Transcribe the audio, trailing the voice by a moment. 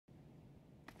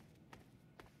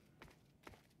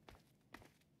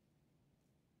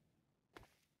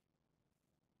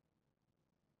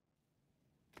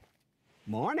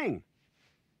Morning.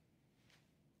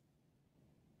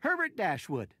 Herbert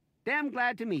Dashwood. Damn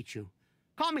glad to meet you.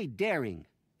 Call me Daring.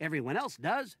 Everyone else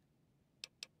does.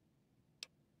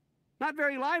 Not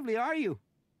very lively, are you?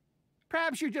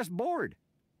 Perhaps you're just bored.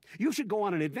 You should go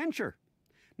on an adventure.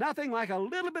 Nothing like a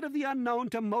little bit of the unknown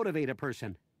to motivate a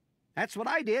person. That's what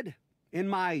I did in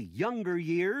my younger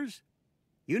years.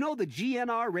 You know the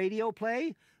GNR radio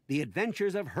play, The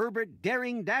Adventures of Herbert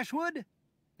Daring Dashwood?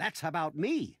 That's about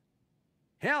me.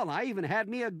 Hell, I even had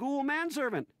me a ghoul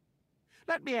manservant.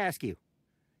 Let me ask you,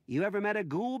 you ever met a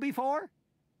ghoul before?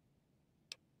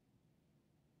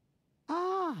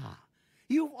 Ah,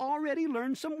 you've already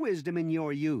learned some wisdom in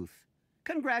your youth.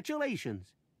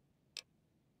 Congratulations.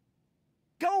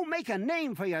 Go make a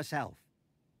name for yourself.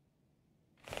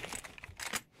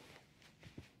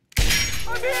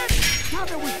 I'm in! Now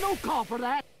there was no call for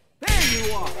that. There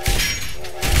you are.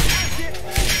 That's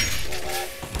it.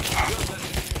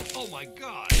 Oh my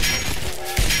God.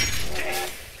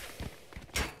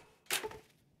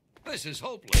 This is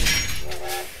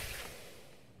hopeless.